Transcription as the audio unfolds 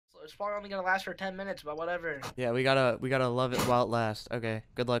It's probably only gonna last for 10 minutes, but whatever. Yeah, we gotta love it while it lasts. Okay,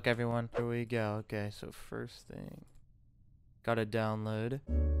 good luck everyone. Here we go. Okay, so first thing, gotta download.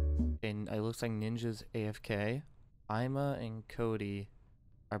 And it looks like Ninja's AFK. Ima and Cody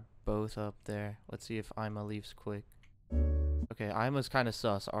are both up there. Let's see if Ima leaves quick. Okay, Ima's kind of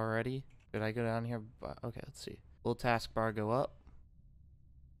sus already. Did I go down here? Okay, let's see. Will taskbar go up?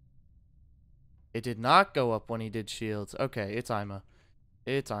 It did not go up when he did shields. Okay, it's Ima.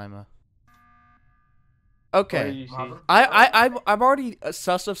 It's Ima. Okay. I'm already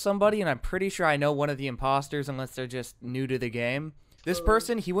sus of somebody, and I'm pretty sure I know one of the imposters unless they're just new to the game. This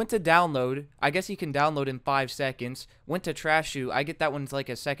person, he went to download. I guess he can download in 5 seconds. Went to trash shoot. I get that one's like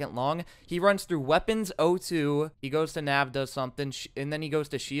a second long. He runs through weapons, O2. He goes to nav, does something, and then he goes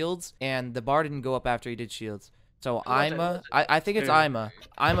to shields. And the bar didn't go up after he did shields. So Ima, I think it's Ima.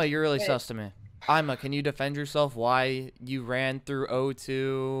 Ima, you're really sus to me. Ima, can you defend yourself why you ran through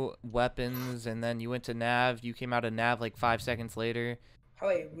O2 weapons and then you went to nav? You came out of nav like 5 seconds later. Oh,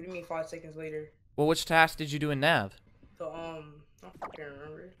 wait, what do you mean 5 seconds later? Well, which task did you do in nav? So, I don't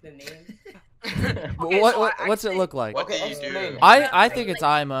remember the name. What's it look like? What did you do? I think it's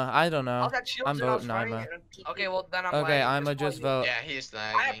Ima. I don't know. I'm voting Ima. Okay, well then I'm Okay, lagging. Ima, just vote. Yeah, he's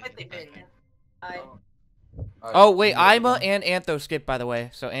I lagging. have 50 ping. Oh wait, Ima and Antho skipped, by the way.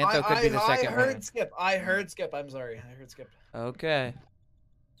 So Antho could be the second I one. heard skip. I'm sorry. I heard skip. Okay.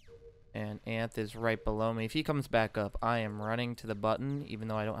 And Anth is right below me. If he comes back up, I am running to the button, even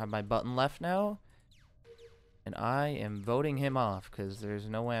though I don't have my button left now. And I am voting him off, because there's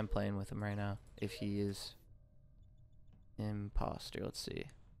no way I'm playing with him right now. If he is imposter. Let's see.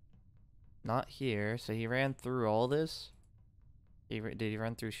 Not here. So he ran through all this. Did he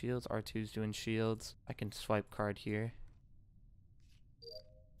run through shields? R2's doing shields. I can swipe card here.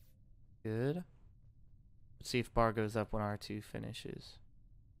 Good. Let's see if bar goes up when R2 finishes.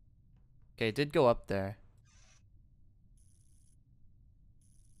 Okay, it did go up there.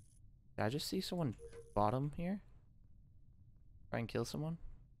 Did I just see someone bottom here? Try and kill someone?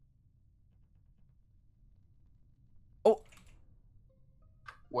 Oh!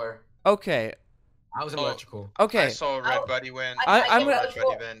 Where? Okay. I was electrical. Okay. I saw Red Buddy win. I'm gonna. Wait,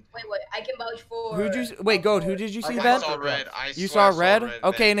 I can vouch for. Who'd you? Wait, Goat. Who did you see, I Ben? saw red. You saw red?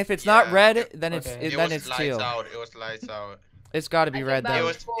 Okay, and if it's not red, then it's It then was it's lights teal. out. It was lights out. It's got to be red then. It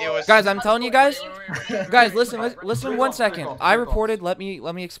was. Guys, I'm telling you guys. Guys, listen 1 second. I reported. Let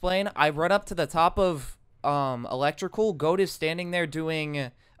me explain. I run up to the top of electrical. Goat is standing there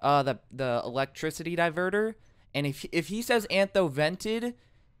doing the electricity diverter, and if he says Antho vented,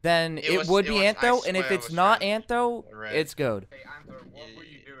 then it would be Antho, and if it's not Antho, it's Goat. Hey, Antho, what were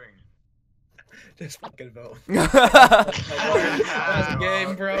you doing? Just fucking vote. That's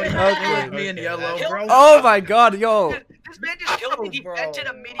game, bro. Okay. Me in yellow, bro. Oh my god, yo. This man just killed me. He vented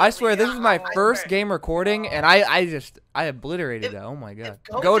immediately. I swear, this is my first game recording, and I obliterated that. Oh my god.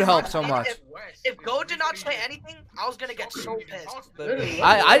 Goat helped so much. If Go did not say anything, I was gonna get so pissed.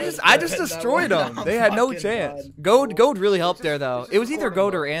 I just destroyed them. They had no chance. Goat really helped there though. It was either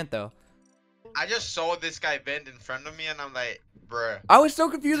Goat or Antho. I just saw this guy bend in front of me, and I'm like, bruh. I was so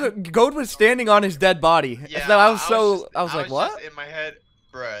confused. Goat was standing on his dead body. Yeah, So I was like, what? Just in my head,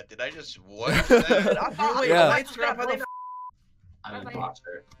 bruh, did I just what? Yeah. I'm an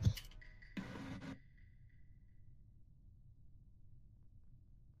imposter.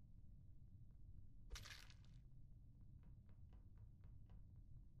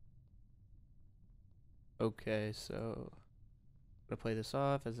 Okay, so I'm gonna play this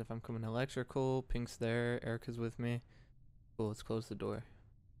off as if I'm coming electrical. Pink's there. Erica's with me. Cool, let's close the door.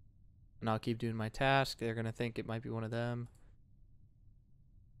 And I'll keep doing my task. They're gonna think it might be one of them.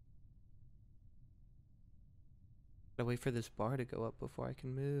 Gotta wait for this bar to go up before I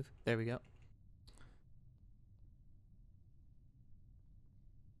can move. There we go.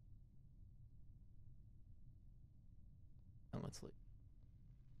 And let's leave.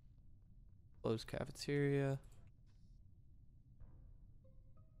 Close cafeteria.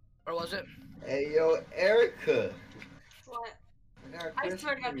 Or was it? Hey, yo, Erica. What? I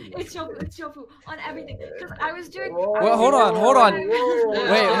swear to God, it's Shofu on everything. Cause I was doing. Well, hold on.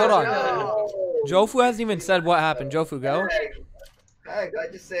 Wait, hold on. Jofu hasn't even said what happened. Jofu, go. Hi, I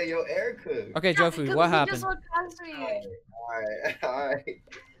just say, yo, Erica. Okay, Jofu, what happened? Just walked past me. Alright.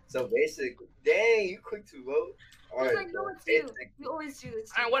 So basically, dang, you quick to vote. Alright. I know it's you. You always do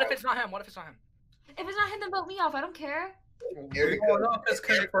this. Alright, what if it's not him? What if it's not him? If it's not him, then vote me off. I don't care. Erica. Just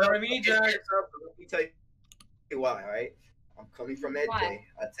confirm me, Jack. Let me tell you why, alright? I'm coming from that day.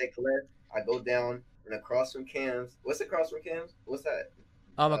 I take a left, I go down, and across from Cam's. What's across from Cam's? What's that?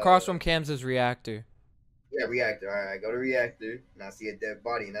 Across from Cam's is reactor. Yeah, reactor. All right, I go to reactor, and I see a dead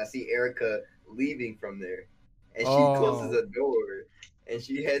body, and I see Erica leaving from there, and she closes Oh. the door, and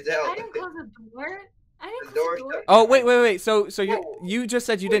she heads I out. didn't close the door. I The didn't door close the door. shut. Oh, wait. So Whoa. you just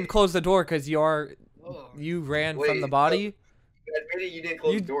said you didn't close the door because you ran from the Wait, body? You admitted you didn't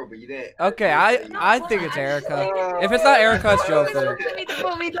close the door, but you didn't. Okay, admit that I you- think it's I just Erica. like- If it's not Erica, it's Don't Jofu.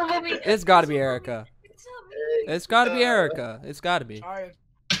 vote me, don't vote me. It's gotta be Erica. It's not me. It's gotta be Erica. It's gotta be. Sorry.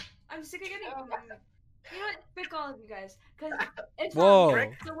 I'm sick of getting. You know what? Pick all of you guys, cause it's Whoa. not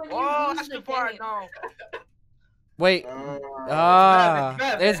me. So when you Oh, lose that's the too far. game, No. Wait. Bev,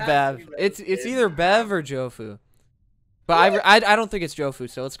 It's it has to Bev. be Bev. It's either Bev or Jofu. But I don't think it's Jofu,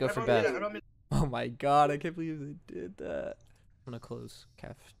 so let's go for I Bev. don't mean- Oh my god, I can't believe they did that. I'm gonna close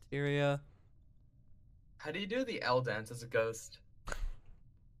cafeteria. How do you do the L dance as a ghost?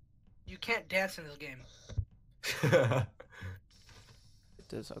 You can't dance in this game.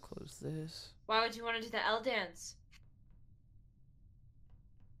 I'll close this. why would you want to do the L dance?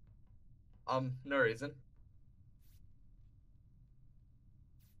 No reason.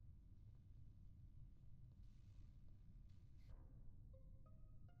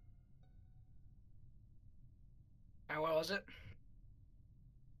 And what was it?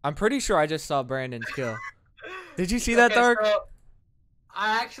 I'm pretty sure I just saw Brandon's kill. Did you see that, Okay, Dark? so,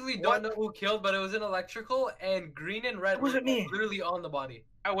 I actually don't What? know who killed, but it was in electrical, and green and red It wasn't were me. literally on the body.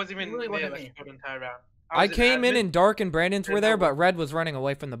 I wasn't even Really wasn't there me. for the entire round. I was came in admin. and Dark and Brandon's were and there, I but Red was running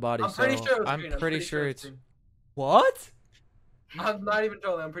away from the body. I'm pretty so sure it was I'm green. pretty sure it's green. what? I'm not even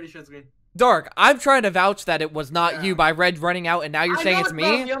trolling. I'm pretty sure it's green. Dark, I'm trying to vouch that it was not Yeah. you by Red running out, and now you're I saying know it's not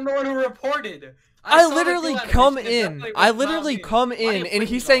me. I'm the one who reported. I saw the literally kill come animation, it in. definitely I was not literally me. come Why in, you and bringing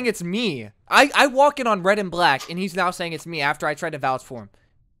he's it saying up? it's me. I walk in on Red and Black, and he's now saying it's me after I tried to vouch for him.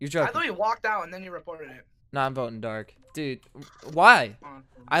 You're I joking. thought you walked out and then you reported it. No, I'm voting Dark, dude. Why? Come on.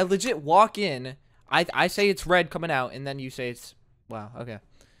 I legit walk in. I say it's Red coming out, and then you say it's. Wow. Okay.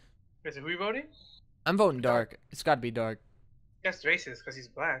 Wait, so who you voting? I'm voting Dark. It's got to be Dark. That's racist because he's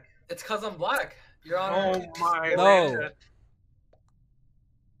black. It's because I'm black. Your Honor. Oh my. No. God.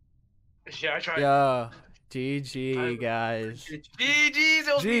 Yeah, I tried. Yeah. GG, guys. GG's,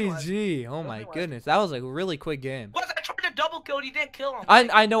 it was me, Wes. GG. Oh It was my me, Wes. goodness. That was like a really quick game. Wes, I tried to double kill and you didn't kill him.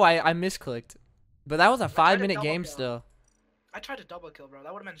 I know I misclicked. But that was a tried to 5-minute double game kill. still. I tried to double kill, bro.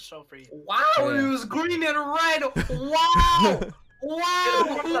 That would have been so free. Wow, Yeah. it was green and red. Wow. Wow.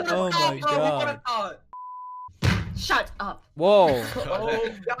 Who would've Oh thought, my bro? Who God. would've thought? Shut up. Whoa. Oh,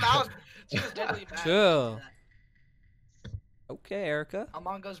 yeah, that was, she was deadly bad. Chill. Okay, Erica.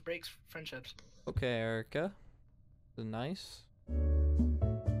 Among Us breaks friendships. Okay, Erica. Nice.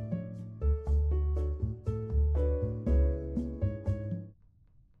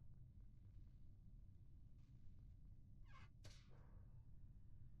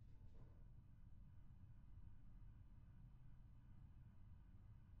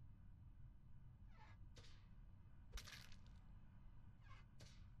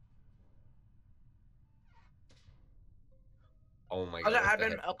 Oh my I god. what the I've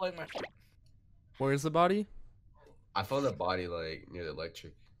been heck? uploading my. Where's the body? I found the body like near the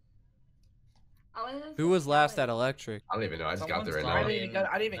electric. Who was last at electric? I don't even know. I just got there right Someone's now. lying.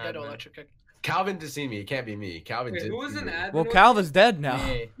 I didn't even go to Admin. electric. Calvin did see me. It can't be me. Calvin Wait, did. who was see an me. admin? Well, Calvin's dead now.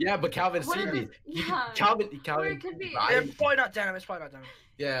 Me. Yeah, but Calvin What seen if me. it's- yeah. Calvin. Or it could be. I- It's probably not Denim. It's probably not Denim.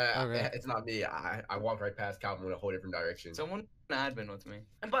 yeah, Okay. it's not me. I walked right past Calvin in a whole different direction. Someone an admin with me.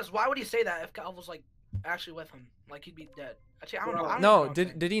 And Buzz, why would he say that if Cal was like actually with him? Like he'd be dead. Actually, I don't know. I don't know No, what I'm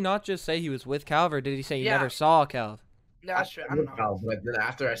saying. did he not just say he was with Calv, or did he say you Yeah. never saw Calv? No, that's true. I don't know. Cal, but then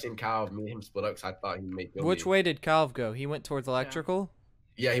after I seen Cal, me and him split up, 'cause I thought he may kill Which me. way did Calv go? He went towards electrical?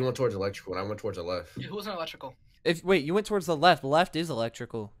 Yeah, he went towards electrical, and I went towards the left. Who was in electrical? Wait, you went towards the left. Left is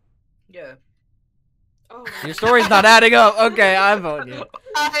electrical. Yeah. Oh, Your story's not adding up. Okay, I'm voting you.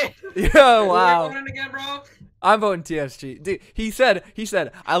 Yo, wow. Who are you voting again, bro? I'm voting TSG. Dude, he said,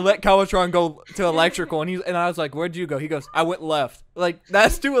 I let Calvatron go to electrical, and I was like, where'd you go? He goes, I went left. Like,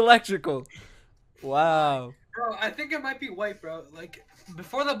 that's too electrical. Wow. Bro, I think it might be white, bro. Like,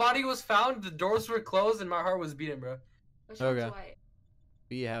 before the body was found, the doors were closed and my heart was beating, bro. Which one's Okay. white?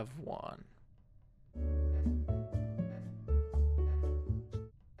 We have one.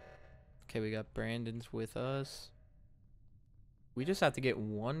 Okay, we got Brandon's with us. We just have to get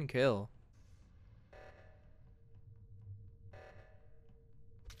one kill.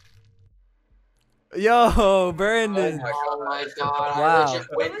 Yo, Brandon. Oh my god, Wow. I legit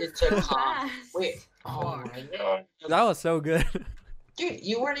went That was into so calm. fast. Wait, oh my god. That was so good. Dude,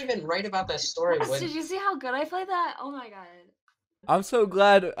 you weren't even right about that story. Wes, When... did you see how good I played that? Oh my god. I'm so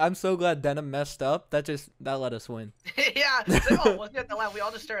glad Denim messed up. That let us win. Yeah. It's like, oh, wasn't it the laugh? We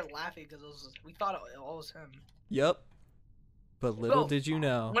all just started laughing because we thought it all was him. Yep. But little So, did you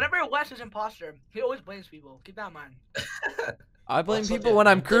know. Whenever Wes is imposter, he always blames people. Keep that in mind. I blame Also, people dude, when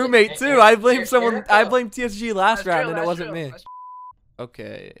I'm I'm gonna- crewmate too. I blame here- someone. here- I blame TSG last That's round true, and it that's wasn't true, me. that's-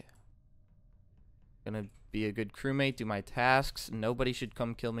 Okay. Gonna be a good crewmate, do my tasks. Nobody should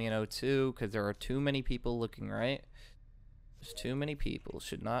come kill me in O2 because there are too many people looking, right? There's too many people.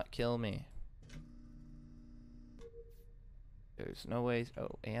 Should not kill me. There's no way. Oh,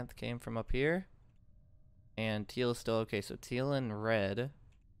 Anth came from up here. And Teal is still okay. So Teal and Red.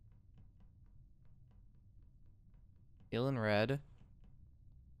 Teal and Red.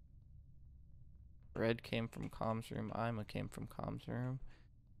 Red came from comms room. Ima came from comms room.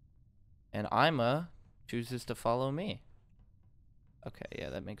 And Ima chooses to follow me. Okay, yeah,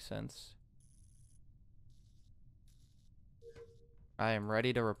 that makes sense. I am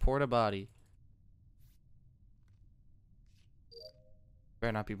ready to report a body.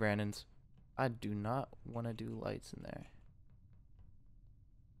 Better not be Brandon's. I do not want to do lights in there.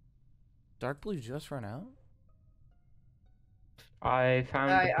 Dark blue just run out? I I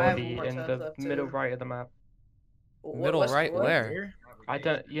found the have body more in tabs the left, middle too. right of the map. Middle right where? Here? I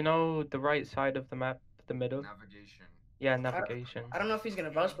don't, you know, the right side of the map, the middle. Navigation. Yeah, navigation. I don't know if he's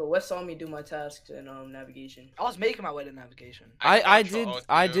gonna vouch, but Wes saw me do my tasks in navigation. I was making my way to navigation. I vouch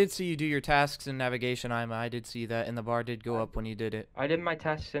for did O2. see you do your tasks in navigation, Ima. I did see that, and the bar did go up when you did it. I did my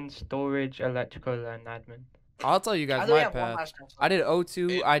tasks in storage, electrical, and admin. I'll tell you I guys only my have one path. last task. I did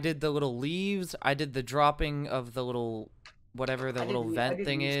O2, It- I did the little leaves, I did the dropping of the little whatever the I did little re- I vent did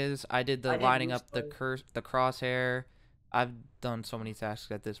thing re- is. I did the I did lining up the restore. the crosshair. I've done so many tasks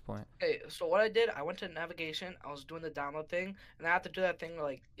at this point. Okay, so what I did, I went to navigation. I was doing the download thing, and I have to do that thing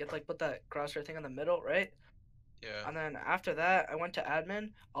like you have to like put that crosshair thing in the middle, right? Yeah. And then after that, I went to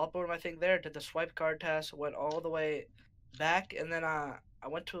admin. I uploaded my thing there, did the swipe card test, went all the way back, and then I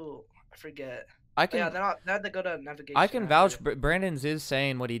went to I forget. I Yeah, can then I had to go to navigation. I can after vouch. that. Brandon's is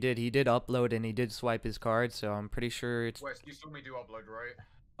saying what he did. He did upload and he did swipe his card, so I'm pretty sure it's. Wes, you saw me do upload, right?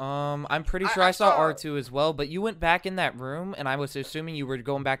 I'm pretty I- sure I I saw saw- R2 as well, but you went back in that room, and I was assuming you were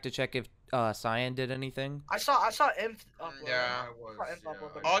going back to check if Cyan did anything. I saw Imp upload. Yeah. I was. I saw Yeah, Imp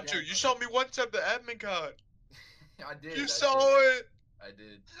upload, I but R2, you showed me one time the admin card. I did. You I saw did. it. I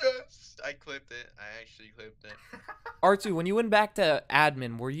did. Yes. I clipped it. I actually clipped it. R2, when you went back to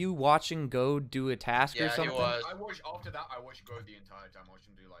admin, were you watching Go do a task Yeah, or he something? was. I watched after that. I watched Go the entire time. I watched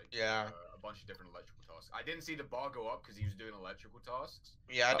him do like Yeah. a bunch of different electrical tasks. I didn't see the bar go up because he was doing electrical tasks.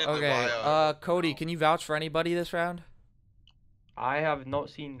 Yeah, I did the Okay, wire. Cody, can you vouch for anybody this round? I have not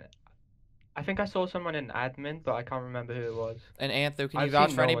seen. I think I saw someone in admin, but I can't remember who it was. And Antho, can you I've vouch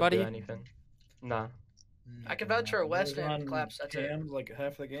seen for no one do anybody? anything. Nah. I can vouch for West Was and on Claps, that's it. Cams, like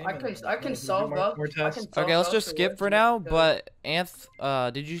half the game. I and can then I can do solve more up. I tests. can solve Okay, let's up just for skip Wes for and now. go. But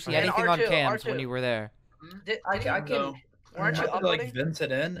did you see And anything on R2, cams when R2. you were there? I can. No. Weren't you have to, like uploading? Vince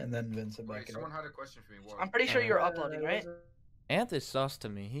it in and then Vince it Wait, back in. someone had a question for me. What? I'm pretty sure you're uploading, right? Anth is sus to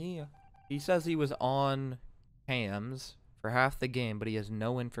me. He says he was on cams for half the game, but he has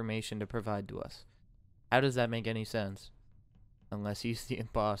no information to provide to us. How does that make any sense? Unless he's the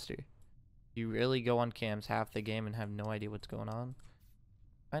imposter. You really go on cams half the game and have no idea what's going on?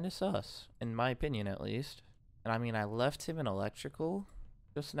 Kinda sus, in my opinion at least. And I mean, I left him in electrical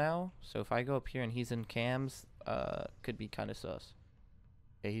just now, so if I go up here and he's in cams, could be kinda sus.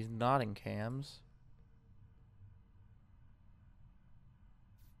 Okay, he's not in cams.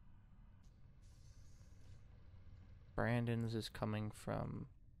 Brandon's is coming from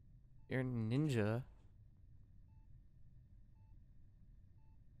your ninja.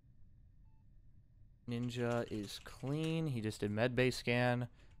 Ninja is clean. He just did med base scan.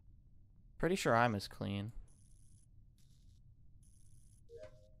 Pretty sure I'm as clean.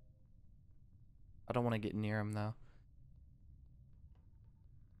 I don't want to get near him though.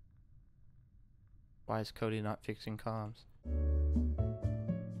 Why is Cody not fixing comms?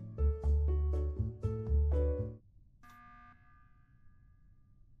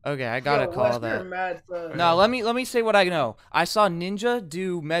 Okay, I gotta Yo, call Wes, that. you're mad, son. No, let me say what I know. I saw Ninja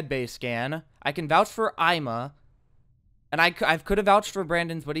do medbay scan. I can vouch for Ima. And I could have vouched for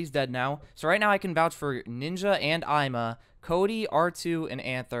Brandon's, but he's dead now. So right now I can vouch for Ninja and Ima. Cody, R2, and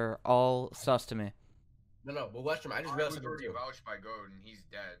Anther all sus to me. No, but Westdrum, I just I realized was something already too. vouched by Goat and he's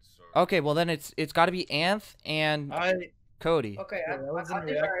dead. So. Okay, well then it's got to be Anth and Cody. Okay, Yeah, I was in I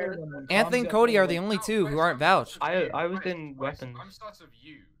think reactor I- when Anthony and comms got Cody are pulled the up. only two who Wes, aren't vouched. I was Wes, in Wes, weapons. I'm sus of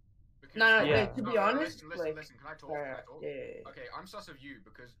you. Because No, Yeah. wait, to be honest, listen, like, listen, can I talk? alright, Can I talk? yeah. Okay, I'm sus of you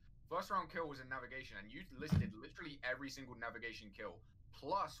because first round kill was in navigation, and you listed literally every single navigation kill.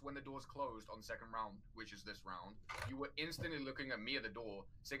 Plus, when the doors closed on second round, which is this round, you were instantly looking at me at the door,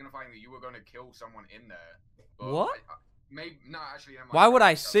 signifying that you were going to kill someone in there. But What? Maybe no, actually. Never mind. Why would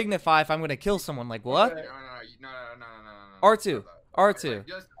I signify if I'm gonna kill someone? Like what? No. R2. R2.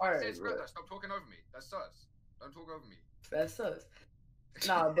 Stop talking over me. That's sus. Don't talk over me. That's sus.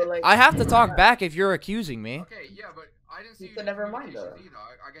 Nah, but like. I have to talk back if you're accusing me. Okay, yeah, but I didn't see you. Never mind though.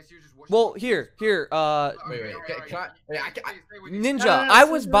 I guess you just watching. Well, here. Wait. Ninja, No, I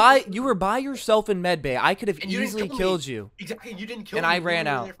was you were by yourself in medbay. I could have And you didn't easily kill me. killed you. Exactly, you didn't kill And me. I You ran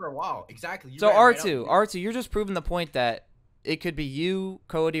were out. there for a while. Exactly. So R2, you're just proving the point that it could be you,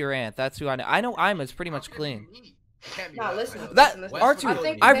 Cody, or Anth. That's who I know. I know Ima's pretty much clean. Nah, listen. That listen.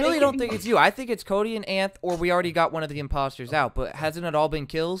 R2, I really don't think it's you. I think it's Cody and Anth, or we already got one of the imposters out. But hasn't it all been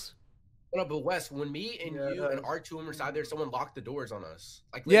kills? No, but Wes, when me and you and R2 were side there, someone locked the doors on us.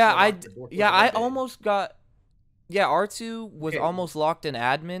 Like, Yeah, literally locked the door for I the day. almost got. Yeah, R2 was Okay. almost locked in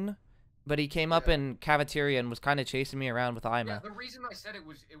admin, but he came up in cafeteria and was kind of chasing me around with Yeah, Ima. the reason I said it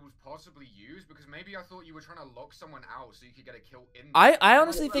was possibly used because maybe I thought you were trying to lock someone out so you could get a kill in. I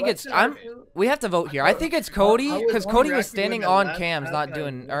honestly think it's we have to vote here. I think it's Cody because Cody was standing on cams, not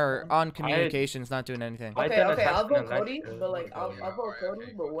doing or on communications, not doing anything. Okay, I'll vote Cody, but like I'll vote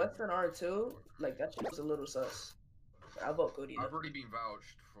Cody, but Western R2, like that shit was a little sus. I'll vote Cody. I've already been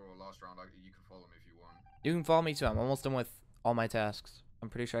vouched for last round. You can follow me if you want. You can follow me too. I'm almost done with all my tasks. I'm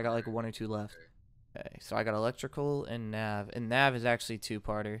pretty sure I got like 1 or 2 left. Okay, so I got electrical and nav, and nav is actually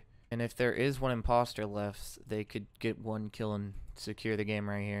 2-parter. And if there is one imposter left, they could get 1 kill and secure the game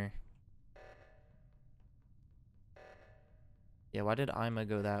right here. Yeah, why did Ima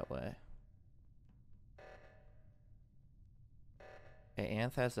go that way? Okay,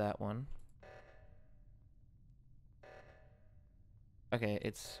 Anth has that one. Okay,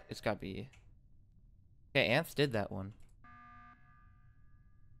 it's got B. Okay, Anth did that one.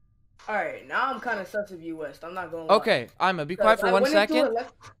 Alright, now I'm kind of sus of you, West. I'm not going to lie. Okay, Ima, be quiet for I 1 went into second.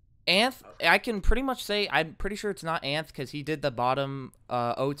 a Anth, I can pretty much say I'm pretty sure it's not Anth because he did the bottom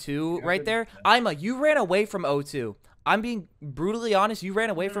O2 right there. Ima, you ran away from O2. I'm being brutally honest. You ran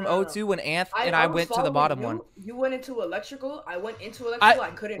away from O2 when Anth and I was went to the following bottom you. one. You went into electrical. I went into electrical.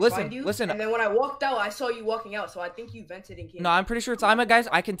 I couldn't find you. Listen. And then when I walked out, I saw you walking out. So I think you vented and came. No, I'm pretty sure it's Ima, guys.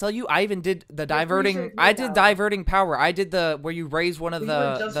 I can tell you, I even did the diverting. sure it's I me did now. diverting power. I did the where you raise one of You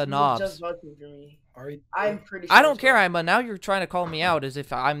were the just knobs. voting for me. Are you? I'm pretty sure. I don't care, Ima. Now you're trying to call me out as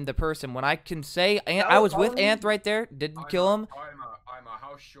if I'm the person when I can say I was with Anth right there. Didn't kill him. I'm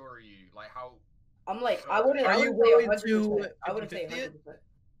how sure are you? Like how? I'm like, I wouldn't. Are I you wouldn't say going 100%. to I wouldn't say 50 it?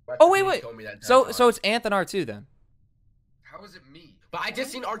 100%. Oh wait. So it's Anth and R2 then. How is it me? But I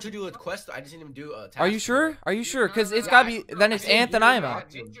just seen R2 do a quest. I just seen him do a task. Are you sure? Are you sure? Because it's gotta be. Then it's Anth and Ima.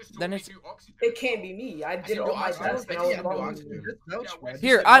 Then it's It can't be me. I did all my tasks and I was wrong.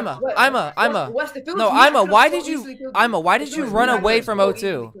 here. Ima. West, if it was No, me, I Ima. could've Why so did you? easily killed Ima. Why If did it you was run me, I away could've from so O2?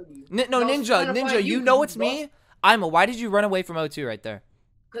 easily killed you. No, I was trying to find Ninja. You know it's bro. me. Ima. Why did you run away from O2 right there?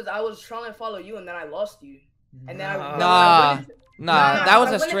 Because I was trying to follow you and then I lost you. And then Nah. That was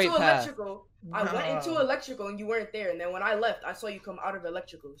I a went straight into path. electrical. I went into electrical and you weren't there. And then when I left, I saw you come out of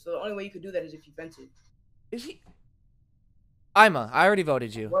electrical. So the only way you could do that is if you vented. Is he? Ima, I already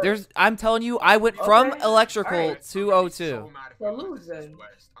voted you. What? I'm telling you, I went from Okay. electrical Alright. to O2. So lose then.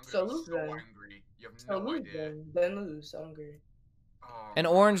 So lose then. So lose then. Then lose. I don't agree. And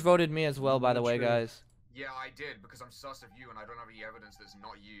Orange voted me as well, by the way, True. guys. Yeah, I did because I'm sus of you and I don't have any evidence that's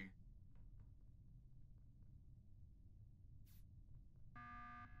not you.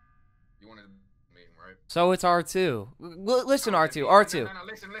 You wanted a meeting, right? So it's R2. Listen, R2. No,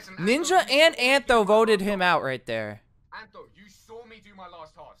 listen. Ninja and Antho voted him out right there. Antho, you saw me do my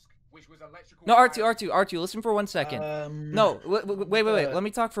last task, which was electrical. No, R2. Listen for 1 second. No, wait. uh, Let me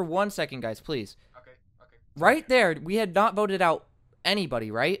talk for 1 second, guys, please. Okay. Right there, we had not voted out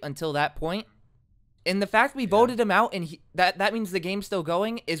anybody, right? Until that point. And the fact we voted him out and that means the game's still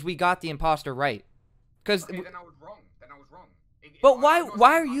going is we got the imposter right. Because Okay, then I was wrong. but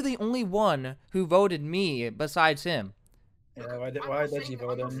why are you the only one who voted me besides him? Yeah, why did you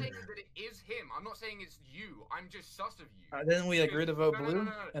vote I'm not him? saying that it is him. I'm not saying it's you. I'm just sus of you. Didn't we agree to vote No, blue?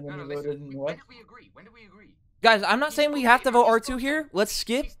 And then we voted in what? When did we agree? Guys, I'm not saying we have to vote R2 here. Let's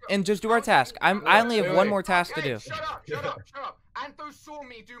skip and just do our task. I only have one more task to do. Shut up. Antho saw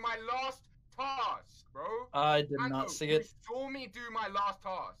me do my last task, bro. I did Antho, not see you it. saw me do my last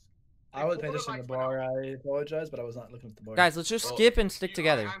task. I was paying attention to the bar. I apologize, but I was not looking at the bar. Guys, let's just skip and stick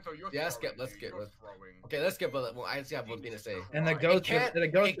together. Yeah, skip. Let's skip. Okay, let's skip. But well, I just have one thing to say. And the It ghost. can't, The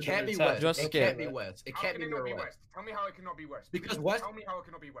ghost. it can't be is West. Just It skip. can't be West. It How can't can be it not be West. West? Tell me how it cannot be West. Because West. Tell me how it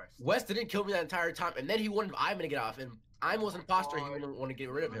cannot be West. West didn't kill me that entire time, and then he wanted Ivan to get off, and I was an imposter. He wouldn't want to get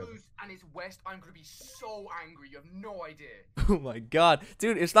rid of him. And it's West. I'm gonna be so angry. You have no idea. Oh my god.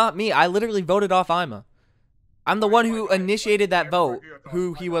 Dude, it's not me. I literally voted off Ima. I'm the one who initiated that vote,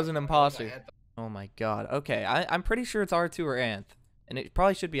 who he was an imposter. Oh my god. Okay, I'm pretty sure it's R2 or Anth. And it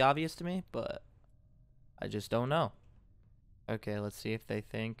probably should be obvious to me, but I just don't know. Okay, let's see if they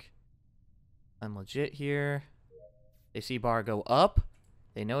think I'm legit here. They see bar go up.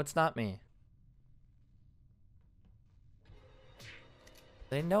 They know it's not me.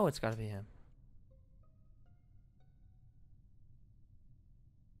 They know it's gotta be him.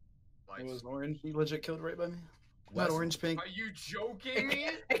 It was orange. He legit killed right by me. West. Not orange, pink. Are you joking me?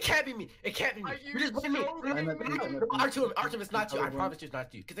 It can't be me. It can't be me. Are you You just blame me. joking me? Artem, it's not you. I promise you it's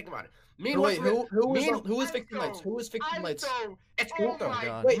not you. Think about it. Me and Wait, West. who was fixing lights? Who was fixing lights? It's Oh Anto. my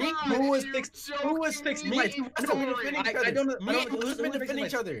God. Wait, Me- who was you fixing? Who was fixing Me lights? and West have been defending each other. I don't know. Me and who's West have been fixing defending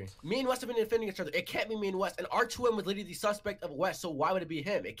each lights? other. Me and West have been defending each other. It can't be me and West. And R2M was literally the suspect of West, so why would it be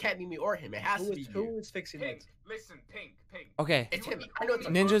him? It can't be me or him. It has to be Who you. was fixing Pink, lights? listen, Pink. Okay. It's him. I know it's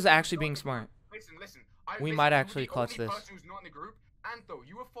him. Ninja's actually being smart. Listen. We might actually clutch the only this. person who's not in the group. Antho,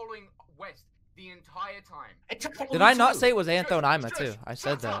 you were following West the entire time. It took Did I not too. say it was Antho and Ima too? I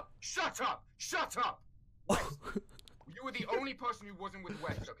said that. Shut up! West, you were the only person who wasn't with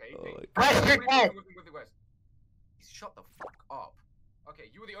West, okay? Oh Pink. my You were the only God. person who wasn't with West. Shut the fuck up. Okay,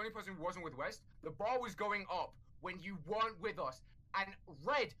 you were the only person who wasn't with West. The bar was going up when you weren't with us. And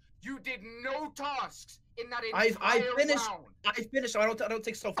Red, you did no tasks in that entire I finished. round. I finished. I don't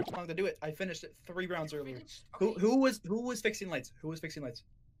take so long to do it. I finished it 3 rounds earlier. Finished? Okay, Who was fixing lights? Who was fixing lights?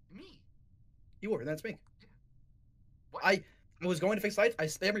 Me. You were. That's me. What? I was going to fix lights. I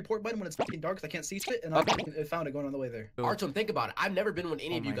spam report button when it's fucking dark because I can't see shit, and I found it going on the way there. Artem, think about it. I've never been with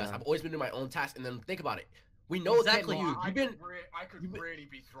any Oh of you my guys. God. I've always been doing my own task. And then think about it. We know exactly you. I You've been. could you've been- really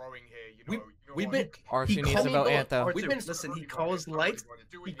be throwing here, you We- know. we've what? been. R2 He needs to called vote me- Antho. We've been listen. He calls lights.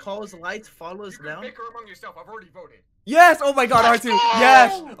 He calls lights. Follows You can down. bicker among yourself. I've already voted. Yes! Oh my god, R2!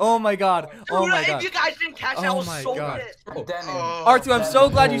 Yes! Oh my god. Oh my If god. you guys didn't catch that, I Oh was my so God. pissed. R2, I'm so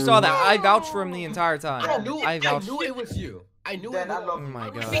glad you saw that. I vouched for him the entire time. I I vouched. knew it was you. I knew it Oh was. my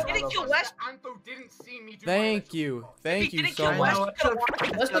If he god. didn't kill West, Antho didn't see me do Thank you. Thank you didn't so kill much. West, he could've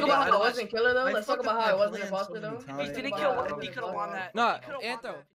won. Let's talk about how I wasn't killer though. I Let's talk fucked about up how I my wasn't plan imposter so many though. times. He didn't kill West, he could've won that. No, He could've won Antho. that.